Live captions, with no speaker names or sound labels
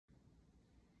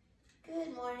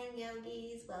Good morning,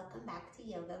 yogis. Welcome back to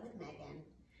Yoga with Megan.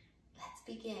 Let's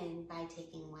begin by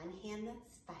taking one hand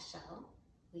that's special.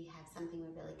 We have something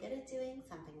we're really good at doing,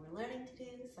 something we're learning to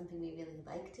do, something we really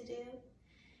like to do.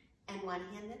 And one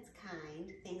hand that's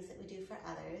kind, things that we do for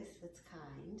others that's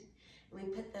kind. And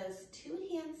we put those two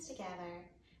hands together,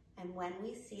 and when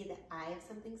we see that I have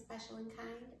something special and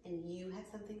kind, and you have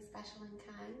something special and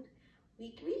kind,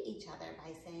 we greet each other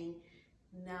by saying,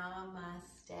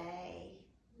 Namaste.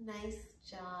 Nice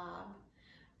job.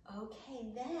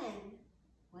 Okay, then,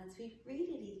 once we've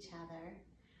greeted each other,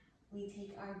 we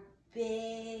take our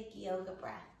big yoga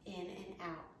breath in and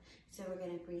out. So we're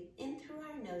going to breathe in through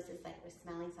our noses like we're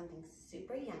smelling something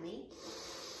super yummy.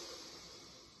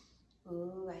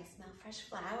 Ooh, I smell fresh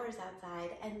flowers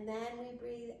outside. And then we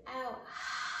breathe out.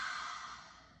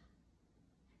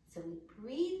 So we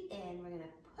breathe in, we're going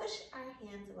to push our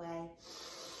hands away,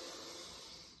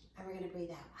 and we're going to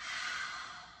breathe out.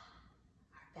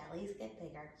 Our bellies get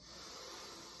bigger,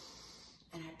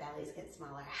 and our bellies get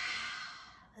smaller.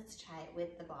 Let's try it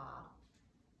with the ball.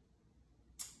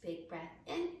 Big breath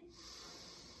in,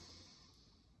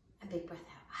 and big breath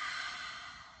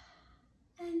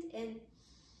out. And in,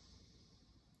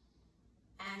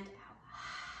 and out.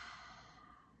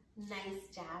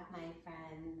 Nice job, my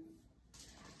friends.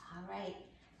 All right,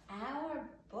 our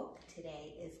book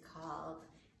today is called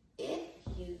If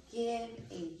You Give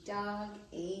a Dog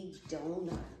a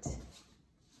Donut.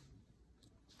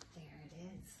 There it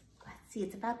is. Let's see,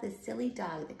 it's about this silly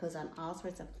dog that goes on all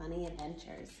sorts of funny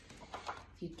adventures.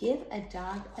 If You Give a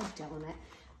Dog a Donut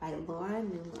by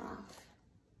Numeroff.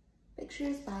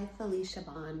 Pictures by Felicia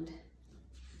Bond.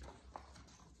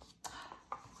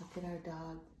 Look at our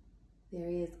dog. There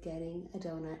he is getting a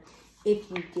donut. If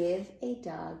you give a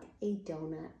dog a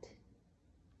donut.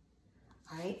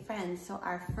 All right, friends, so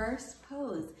our first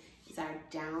pose is our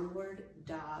downward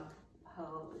dog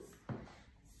pose.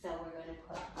 So we're going to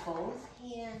put both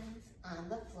hands on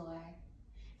the floor,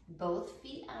 both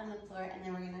feet on the floor, and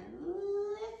then we're going to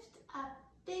lift up,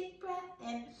 big breath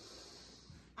in,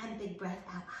 and big breath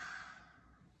out.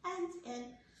 And in,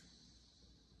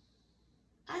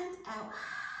 and out.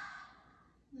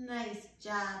 Nice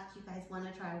job. You guys want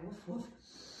to try woof woof?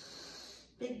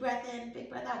 Big breath in, big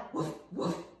breath out. Woof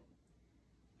woof.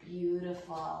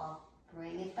 Beautiful.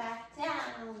 Bring it back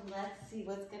down. Let's see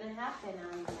what's going to happen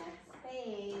on the next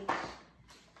page.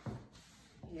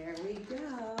 Here we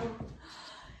go.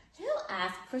 He'll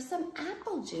ask for some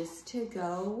apple juice to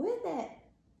go with it.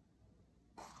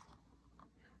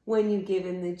 When you give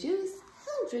him the juice,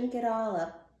 he'll drink it all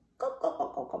up. Go, go, go,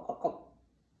 go, go, go, go.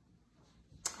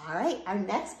 All right, our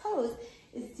next pose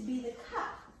is to be the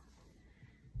cup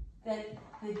that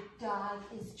the dog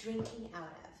is drinking out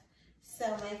of. So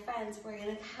my friends, we're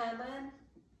gonna come on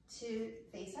to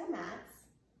face our mats.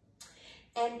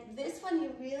 And this one,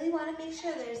 you really wanna make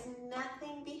sure there's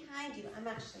nothing behind you. I'm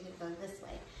actually gonna go this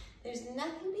way. There's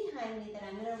nothing behind me that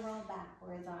I'm gonna roll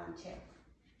backwards onto.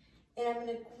 And I'm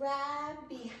gonna grab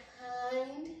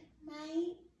behind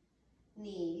my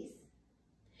knees.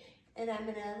 And I'm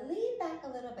gonna lean back a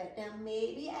little bit. Now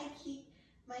maybe I keep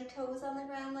my toes on the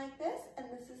ground like this, and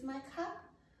this is my cup.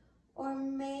 Or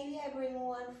maybe I bring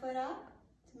one foot up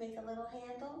to make a little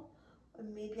handle. Or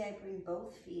maybe I bring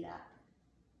both feet up.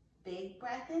 Big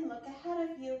breath in, look ahead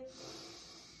of you.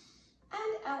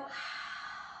 And out.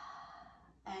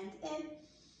 And in.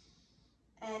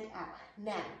 And out.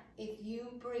 Now, if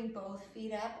you bring both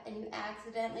feet up and you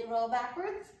accidentally roll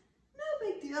backwards, no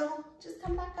big deal. Just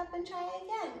come back up and try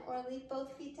again. Or leave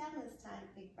both feet down this time.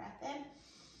 Big breath in.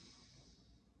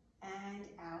 And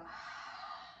out.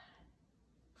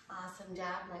 Awesome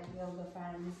job, my yoga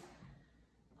friends.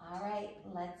 All right,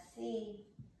 let's see.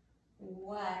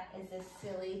 What is this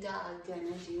silly dog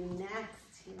gonna do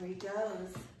next? Here he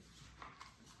goes.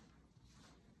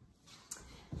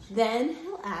 Then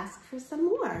he'll ask for some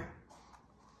more.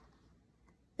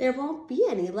 There won't be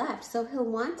any left, so he'll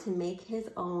want to make his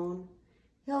own.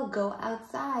 He'll go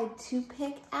outside to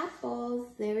pick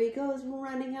apples. There he goes,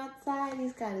 running outside.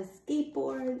 He's got a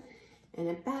skateboard and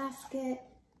a basket.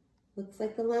 Looks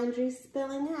like the laundry's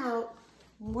spilling out.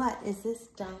 What is this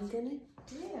dog gonna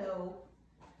do?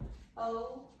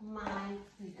 Oh my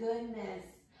goodness.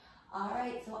 All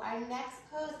right, so our next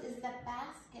pose is the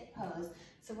basket pose.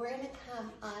 So we're gonna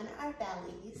come on our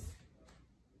bellies,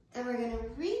 and we're gonna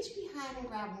reach behind and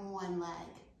grab one leg.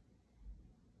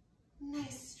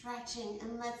 Nice stretching,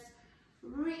 and let's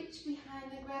reach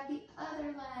behind and grab the other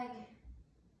leg.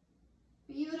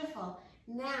 Beautiful.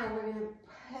 Now we're gonna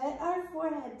put our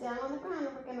forehead down on the ground,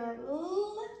 and we're gonna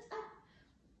lift up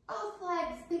both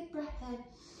legs. Big breath in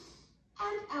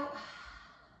and out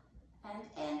and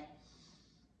in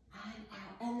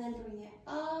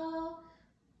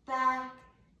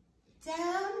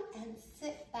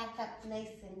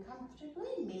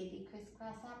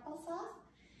press applesauce.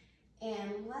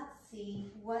 And let's see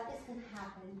what is going to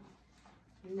happen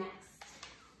next.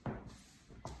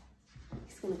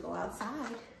 He's going to go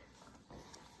outside.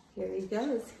 Here he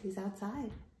goes. He's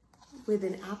outside with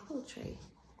an apple tree.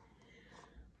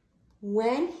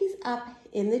 When he's up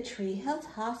in the tree, he'll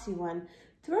toss you one.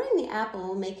 Throwing the apple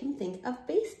will make him think of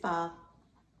baseball.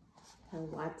 He'll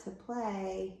want to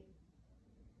play.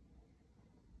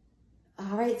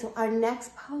 All right, so our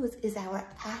next pose is our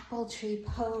apple tree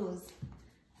pose.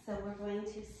 So we're going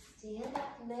to stand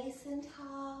up nice and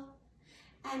tall.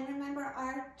 And remember,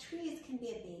 our trees can be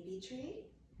a baby tree,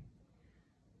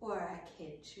 or a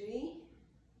kid tree,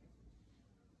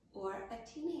 or a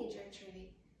teenager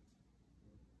tree.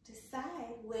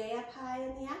 Decide. Way up high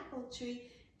in the apple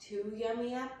tree. 2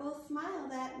 yummy apples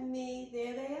smiled at me.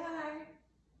 There they are.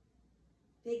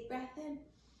 Big breath in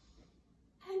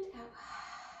and out.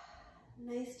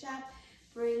 Nice job.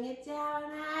 Bring it down.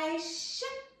 I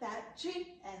shook that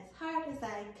tree as hard as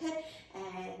I could,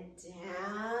 and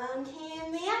down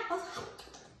came the apples.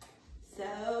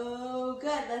 So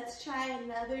good. Let's try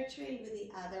another tree with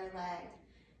the other leg.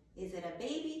 Is it a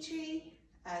baby tree,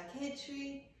 a kid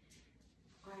tree,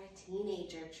 or a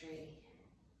teenager tree?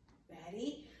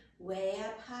 Ready? Way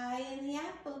up high in the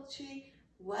apple tree.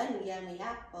 1 yummy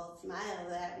apple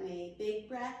smiled at me. Big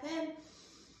breath in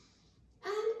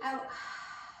and out.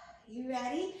 You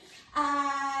ready?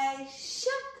 I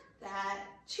shook that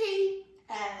tree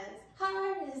as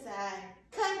hard as I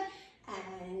could,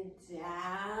 and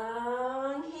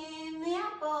down came the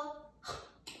apple.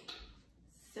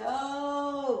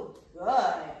 So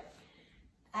good.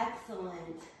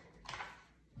 Excellent.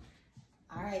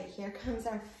 All right, here comes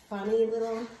our funny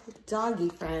little doggy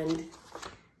friend.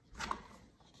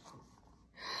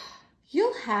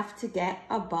 You'll have to get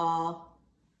a ball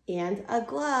and a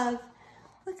glove.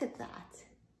 Look at that.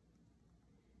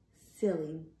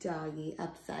 Silly doggy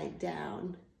upside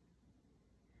down.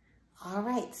 All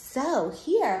right, so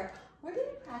here we're going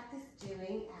to practice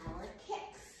doing our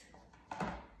kicks.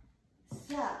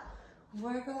 So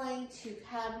we're going to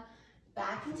come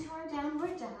back into our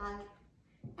downward dog,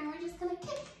 and we're just going to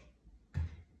kick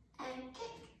and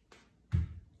kick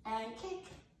and kick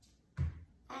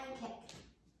and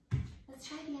kick. Let's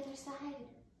try the other side.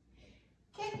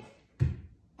 Kick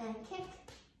and kick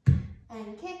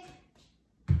and kick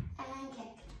and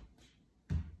kick.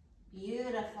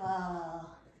 Beautiful. All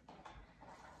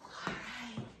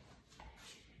right.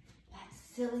 That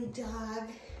silly dog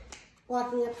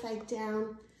walking upside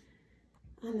down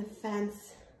on the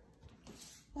fence.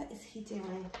 What is he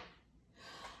doing?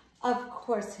 Of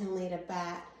course he'll need a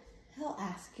bat. He'll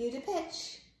ask you to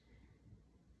pitch.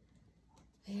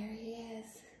 There he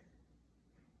is.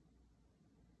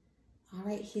 All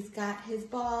right, he's got his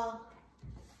ball.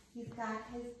 He's got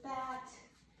his bat.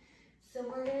 So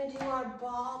we're gonna do our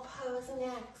ball pose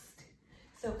next.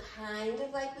 So kind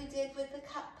of like we did with the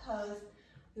cup pose,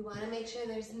 we wanna make sure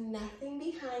there's nothing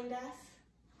behind us.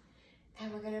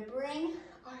 And we're gonna bring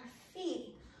our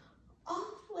feet all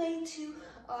the way to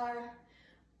our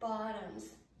bottoms.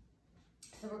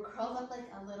 So we're curled up like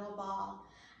a little ball.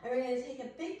 And we're gonna take a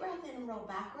big breath in and roll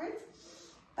backwards.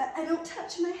 But I don't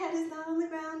touch, my head is not on the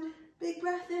ground. Big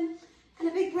breath in and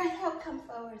a big breath out, come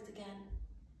forwards again.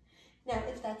 Now,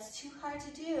 if that's too hard to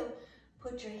do,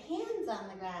 put your hands on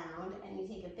the ground and you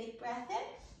take a big breath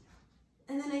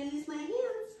in, and then I use my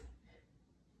hands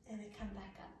and I come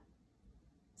back up.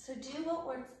 So do what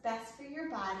works best for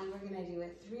your body. We're gonna do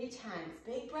it 3 times.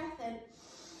 Big breath in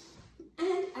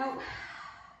and out,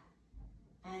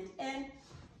 and in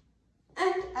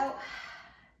and out.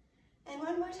 And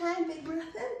one more time, big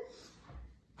breath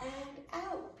in and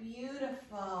out.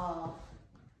 Beautiful.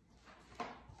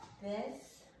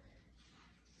 This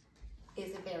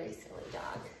is a very silly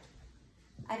dog.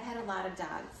 I've had a lot of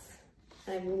dogs,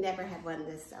 and I've never had one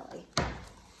this silly.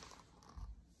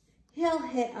 He'll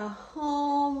hit a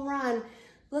home run.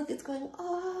 Look, it's going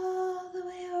all the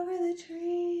way over the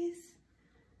trees.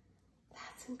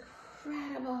 That's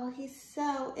incredible. He's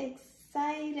so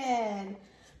excited.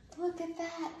 Look at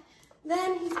that.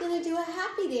 Then he's gonna do a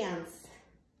happy dance.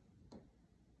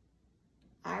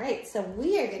 All right, so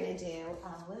we are gonna do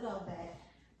a little bit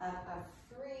of a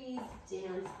freeze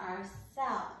dance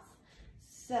ourselves.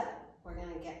 So we're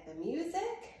gonna get the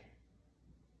music.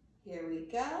 Here we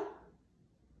go.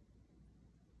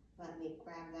 Let me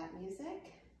grab that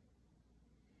music.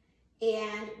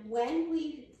 And when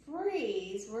we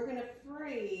freeze, we're gonna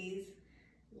freeze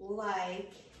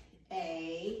like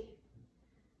a,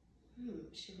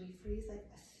 should we freeze like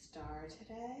a star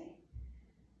today?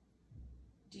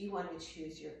 Do you want to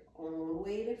choose your own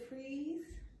way to freeze?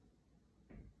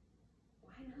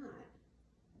 Why not?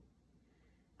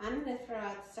 I'm going to throw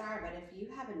out star, but if you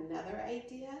have another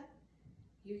idea,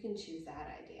 you can choose that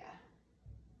idea.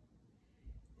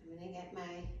 I'm going to get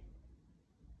my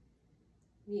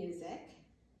music.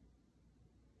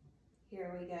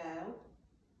 Here we go.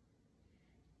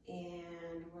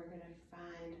 And we're going to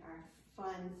find our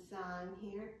fun song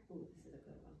here. Ooh, this is a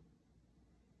good one.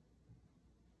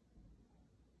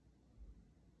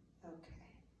 Okay,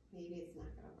 maybe it's not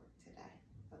going to work today.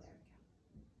 Oh, there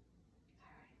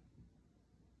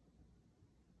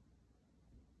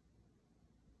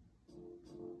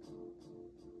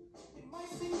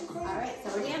we go. All right, so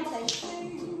we're dancing.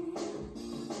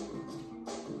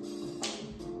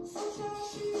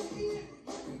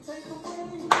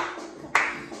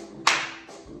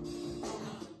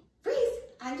 Freeze!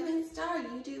 I'm doing star.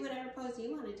 You do whatever pose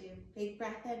you want to do. Big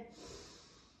breath in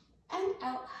and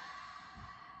out.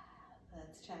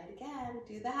 Let's try it again.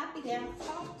 Do the happy dance.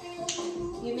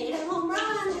 You made a home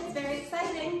run. It's very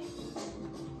exciting.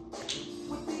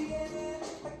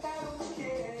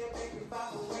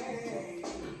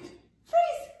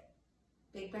 Freeze!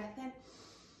 Big breath in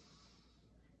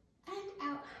and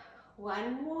out.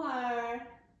 One more.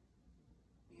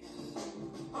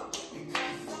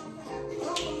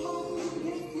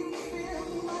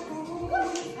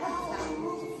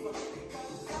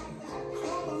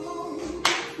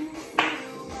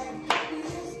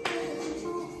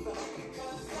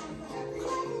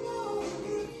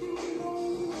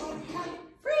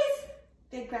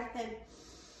 Big breath in,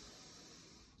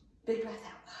 big breath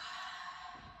out.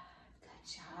 Good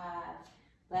job.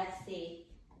 Let's see.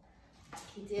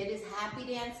 He did his happy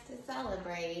dance to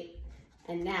celebrate.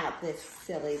 And now this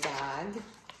silly dog.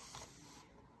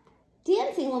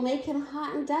 Dancing will make him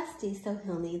hot and dusty, so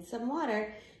he'll need some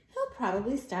water. He'll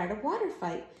probably start a water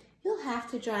fight. You'll have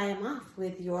to dry him off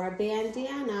with your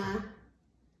bandana.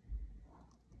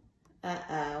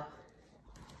 Uh-oh.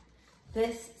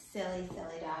 This silly,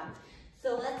 silly dog.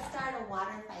 So let's start a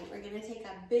water fight. We're gonna take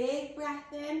a big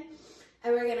breath in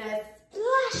and we're gonna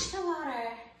splash the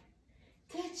water.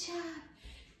 Good job.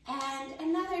 And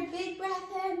another big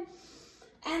breath in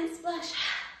and splash.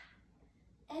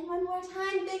 And one more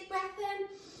time, big breath in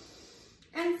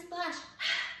and splash.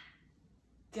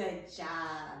 Good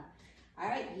job. All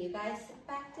right, you guys sit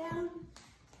back down.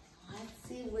 Let's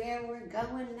see where we're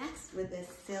going next with this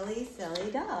silly, silly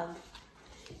dog.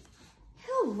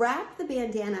 He'll wrap the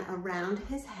bandana around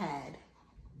his head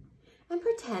and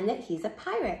pretend that he's a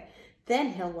pirate.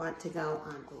 Then he'll want to go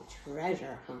on a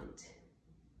treasure hunt.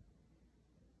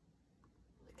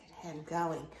 Look at him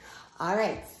going. All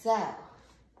right, so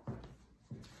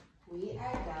we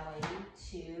are going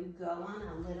to go on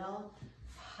a little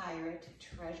pirate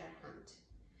treasure hunt.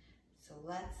 So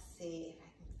let's see if I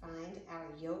can find our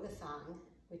yoga song,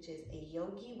 which is A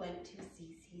Yogi Went to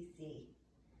CCC.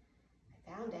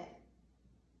 I found it.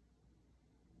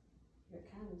 Here it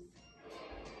comes.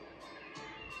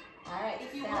 All right,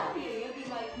 if you want to be a yogi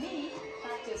like me,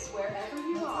 practice wherever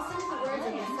you are. Listen to the words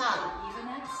of the song. Even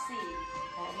at sea.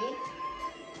 Ready?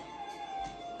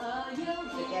 A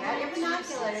yogi Get out your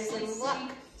binoculars and look.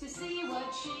 To see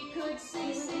what she could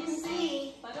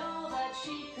see. But all that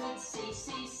she could see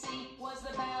was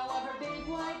the bow of her big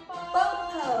white boat.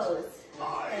 Boat pose.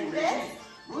 Like this.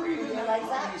 Breathe your legs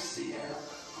up.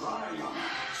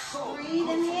 Breathe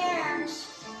in the air.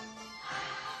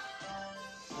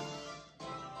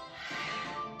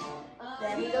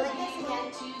 Then we go like this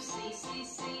again.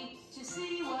 To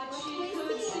see what she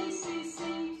could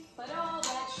see. But all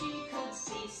that she could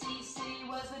see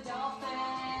was the dolphin.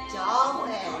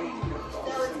 Dolphin.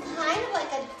 So it's kind of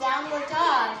like a downward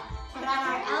dog, but on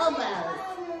our elbows.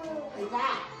 Like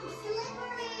that.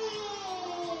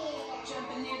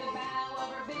 Jumping near the bow of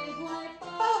her big white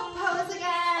boat. Boat pose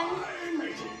again. Hi,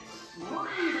 matey.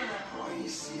 Breathe in that briny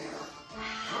sea air.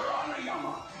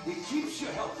 Pranayama. It keeps you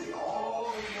healthy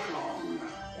all year long.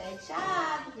 Good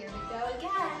job. Here we go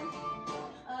again.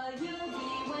 A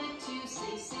yogi went to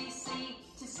CCC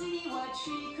to see what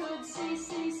she could see.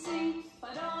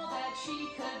 But all that she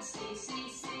could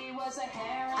see was a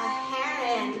heron. A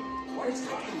heron, which is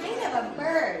kind of a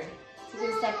bird. So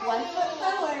you're gonna step 1 foot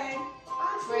forward,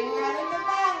 bring her out of the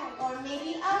bag, or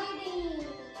maybe up.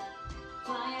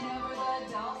 Flying over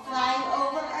the dolphin. Flying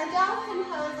over our dolphin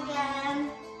pose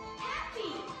again.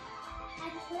 Happy.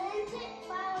 Atlantic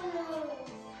follows.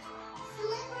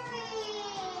 Slippery.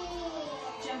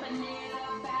 Jumping near the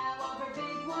bow of her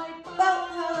big white boat. Boat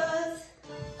pose.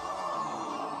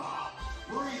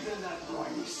 Breathe in that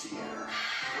briny sea air.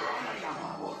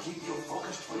 Pranayama will keep you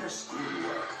focused for your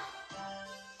schoolwork.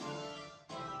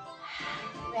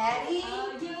 Ready? A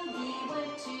yogi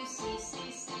went to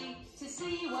CCC to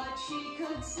see what she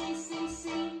could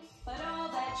see. But all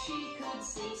that she could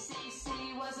see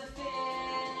was a fish.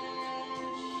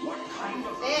 What kind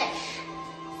of Fish.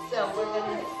 So we're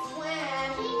gonna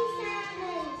swim. King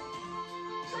salmon.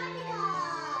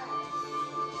 Crocodile.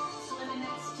 Swimming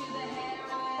next to the The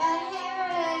heron.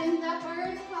 heron, the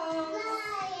bird pose.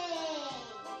 Flying.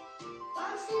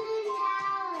 Ocean and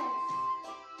palace.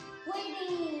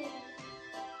 Waiting.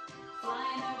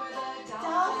 Flying over the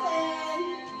Dolphin.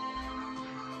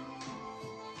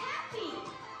 Happy.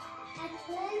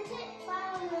 Atlantic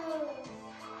follows.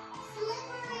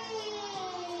 Slippery.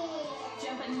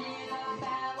 Jumping near the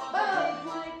bow of a big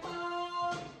white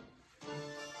boat.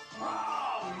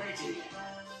 Ah, matey.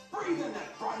 Breathe in that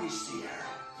briny sea air.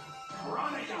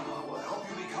 Pranayama will help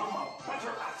you become a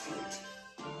better athlete.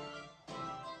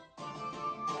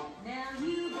 Now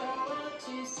you go out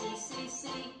to see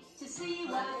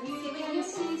what you can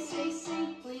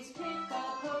see. Please pick a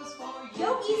pose for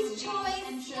Yogi's Yogi choice.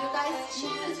 and You show guys that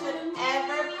choose you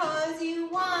whatever pose you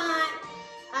want.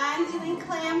 I'm doing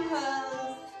clam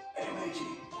pose. Hey, matey.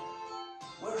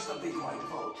 Where's the big white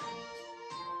boat?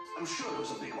 I'm sure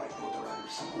there's a big white boat around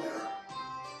somewhere.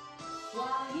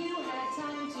 While you had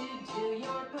time to do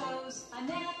your pose, a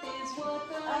nap is what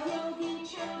the yogi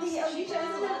chose. The yogi She chose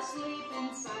fell a nap. asleep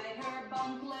inside her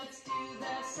bunk. Let's do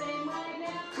the same right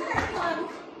now. Come on.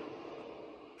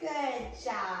 Good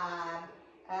job.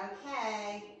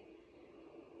 Okay.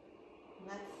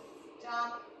 Let's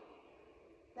stop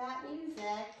that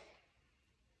music.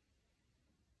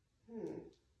 Uh-oh.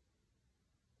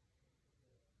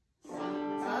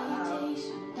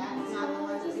 That's not the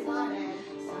one that we wanted.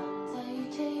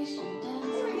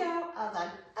 There we go. All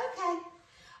done. Okay.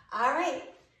 All right.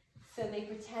 So they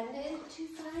pretended to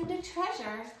find a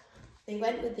treasure. They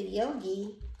went with the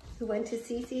yogi who went to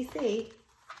CCC.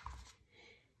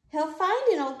 He'll find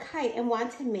an old kite and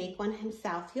want to make one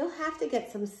himself. He'll have to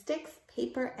get some sticks,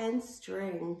 paper, and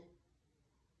string.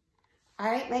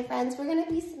 All right, my friends, we're gonna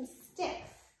be some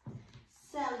sticks.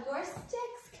 So your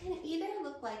sticks can either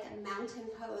look like a mountain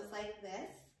pose like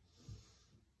this,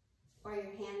 or your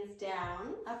hands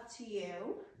down, up to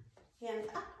you. Hands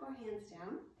up or hands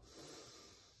down,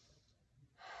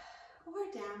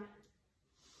 or down.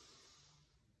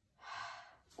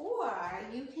 Or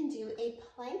you can do a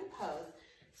plank pose.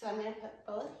 So I'm gonna put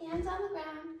both hands on the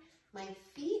ground, my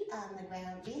feet on the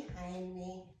ground behind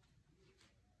me.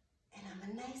 And I'm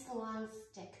a nice long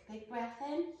stick. Big breath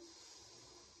in,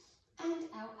 and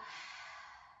out,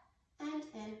 and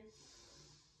in,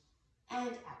 and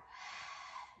out.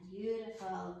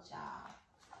 Beautiful job.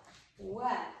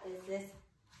 What is this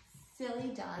silly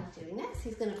dog doing next?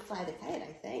 He's gonna fly the kite,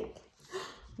 I think.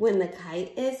 When the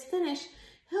kite is finished,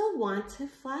 he'll want to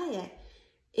fly it.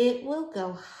 It will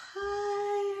go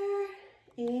higher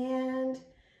and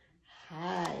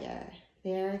higher.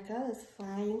 There it goes,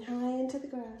 flying high into the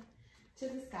ground, to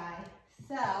the sky.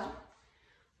 So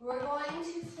we're going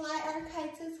to fly our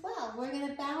kites as well. We're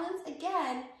gonna balance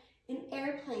again in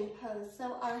airplane pose.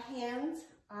 So our hands,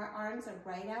 our arms are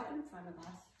right out in front of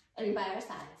us, I mean by our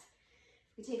sides.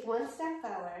 We take one step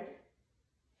forward,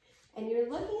 and you're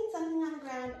looking at something on the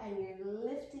ground and you're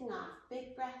lifting off.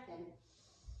 Big breath in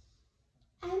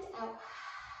and out.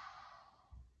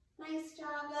 Nice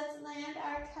job. Let's land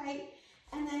our kite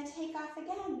and then take off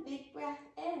again. Big breath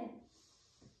in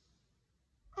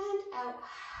and out.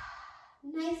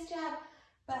 Nice job.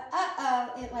 But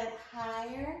uh-oh, it went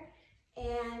higher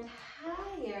and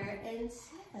higher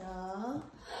until,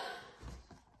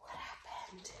 what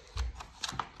happened?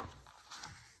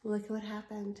 Look at what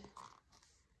happened.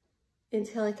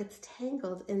 Until it gets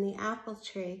tangled in the apple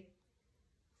tree.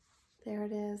 There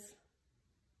it is.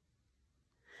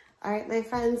 All right, my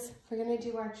friends, we're gonna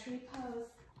do our tree pose.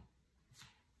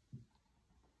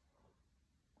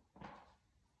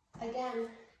 Again,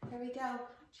 here we go.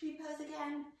 Tree pose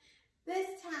again. This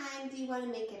time, do you wanna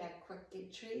make it a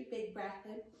crooked tree? Big breath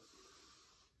in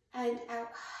and out.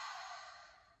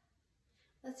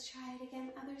 Let's try it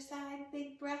again, other side.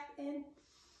 Big breath in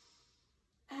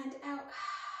and out.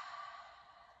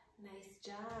 Nice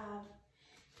job.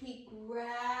 He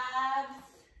grabs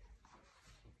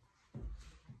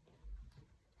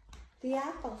the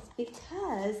apples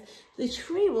because the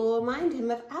tree will remind him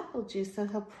of apple juice, so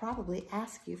he'll probably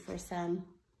ask you for some.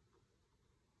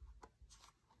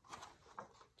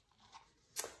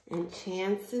 And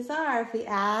chances are, if he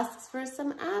asks for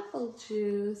some apple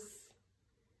juice,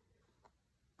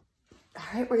 all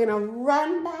right, we're gonna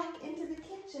run back into the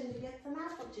kitchen to get some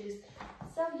apple juice.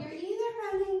 So you're either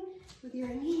running with your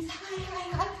knees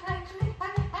high,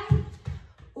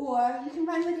 or you can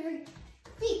run with your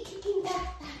feet kicking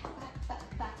back.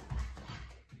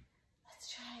 Let's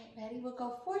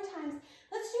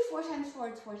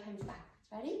forwards, 4 times backwards.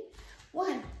 Ready?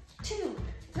 1, 2,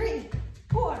 3,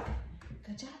 4.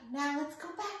 Good job. Now let's go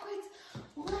backwards.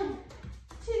 1,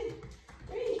 2,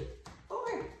 3,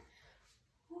 4.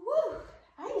 Woo!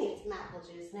 I need some apple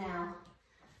juice now.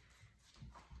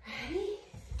 Ready?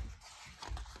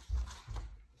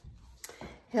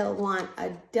 He'll want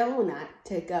a donut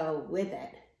to go with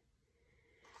it.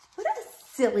 What a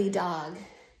silly dog.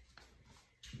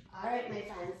 All right, my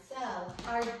friends, so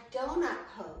our donut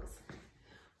pose.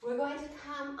 We're going to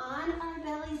come on our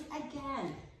bellies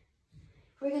again.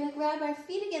 We're gonna grab our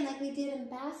feet again like we did in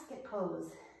basket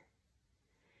pose.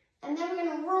 And then we're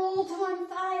gonna roll to one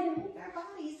side and make our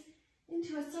bodies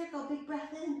into a circle. Big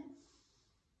breath in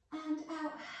and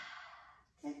out.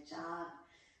 Good job.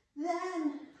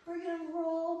 Then we're gonna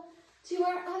roll to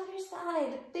our other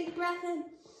side. Big breath in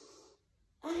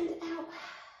and out.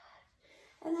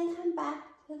 And then come back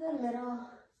to the middle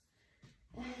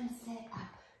and sit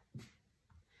up.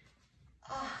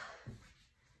 Ah,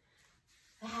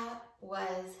 that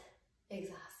was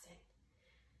exhausting.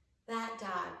 That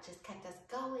dog just kept us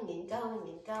going and going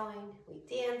and going. We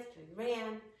danced, we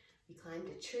ran, we climbed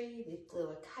a tree, we flew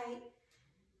a kite.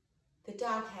 The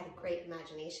dog had a great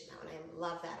imagination though, and I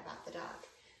love that about the dog.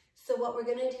 So what we're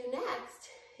gonna do next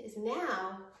is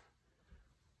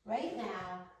right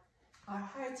now, our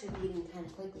hearts are beating kind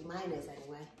of quickly, mine is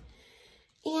anyway.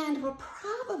 And we're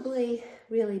probably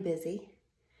really busy,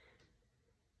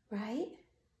 right?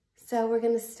 So we're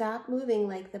gonna stop moving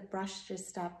like the brush just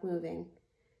stopped moving.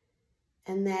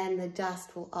 And then the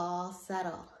dust will all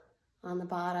settle on the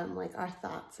bottom, like our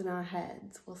thoughts in our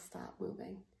heads will stop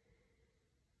moving.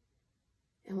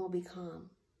 And we'll be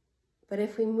calm. But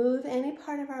if we move any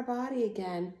part of our body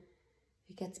again,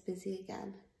 it gets busy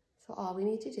again. So all we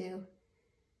need to do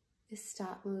is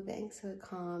stop moving so it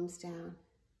calms down.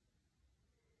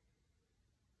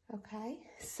 Okay,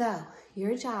 so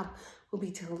your job will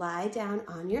be to lie down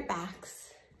on your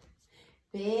backs.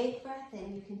 Big breath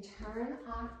in. You can turn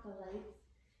off the lights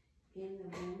in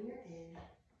the room you're in.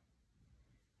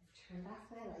 I've turned off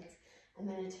my lights. I'm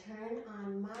going to turn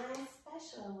on my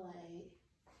special light,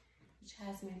 which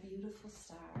has my beautiful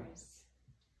stars.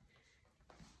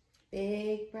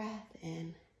 Big breath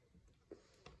in.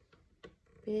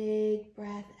 Big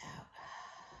breath out.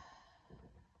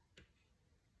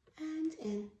 And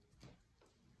in.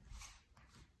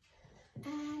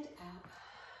 And out.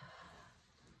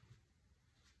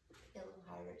 It's a little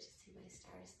harder to see my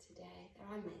stars today. They're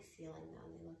on my ceiling though,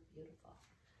 and they look beautiful.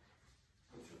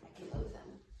 Let's see if I can move them.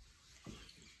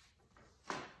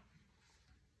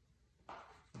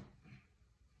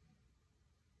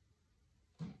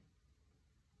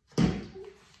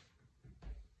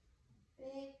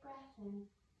 Big breath in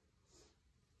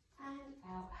and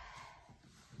out.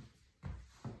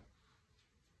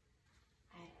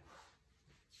 I don't know.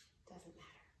 Doesn't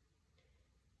matter.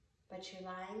 But you're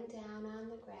lying down on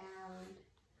the ground,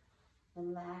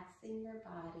 relaxing your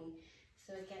body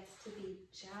so it gets to be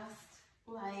just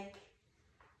like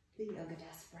the yoga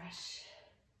dust brush.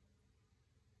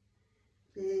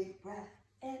 Big breath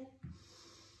in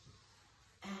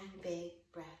and big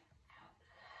breath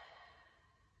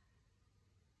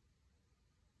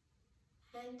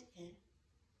out. And in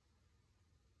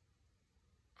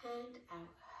and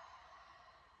out.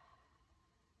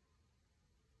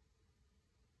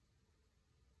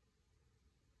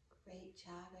 Great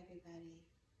job, everybody.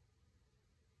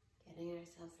 Getting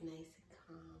ourselves nice and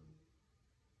calm.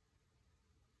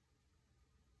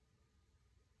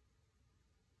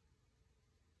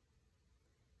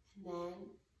 And then,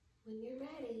 when you're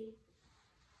ready,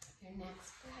 your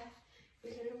next breath,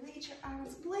 you're going to reach your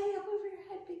arms way up over your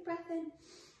head. Big breath in.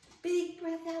 Big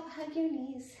breath out. Hug your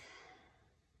knees.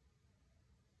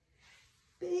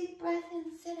 Big breath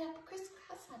in. Sit up.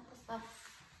 Crisscross applesauce.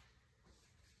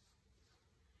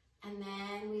 And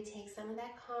then we take some of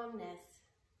that calmness.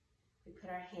 We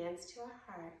put our hands to our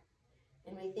heart.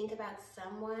 And we think about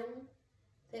someone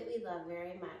that we love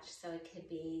very much. So it could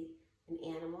be an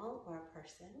animal or a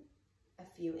person.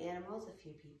 A few animals, a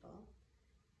few people.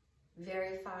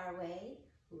 Very far away,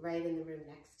 right in the room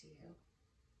next to you.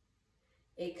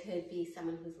 It could be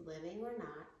someone who's living or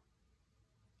not.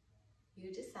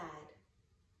 You decide.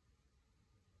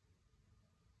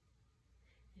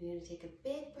 And you're going to take a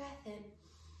big breath in.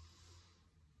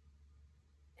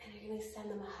 And you're going to send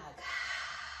them a hug.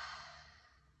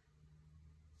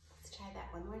 Let's try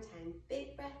that one more time.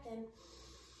 Big breath in.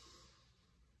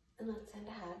 And let's send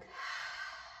a hug.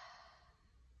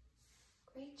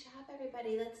 Great job,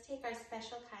 everybody. Let's take our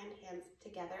special kind hands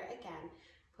together again.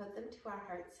 Put them to our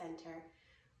heart center.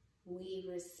 We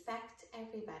respect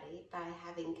everybody by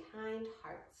having kind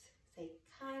hearts. Say,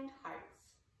 kind hearts.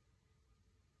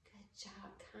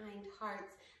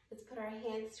 hearts. Let's put our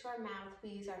hands to our mouth. We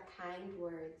use our kind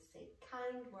words. Say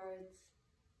kind words,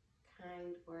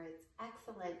 kind words.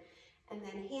 Excellent. And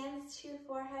then hands to your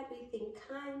forehead. We think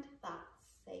kind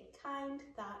thoughts. Say kind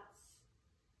thoughts.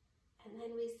 And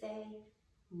then we say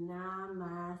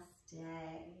namaste.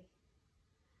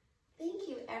 Thank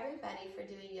you everybody for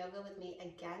doing yoga with me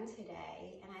again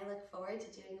today, and I look forward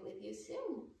to doing it with you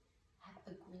soon.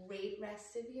 Have a great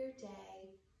rest of your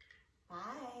day.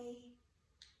 Bye.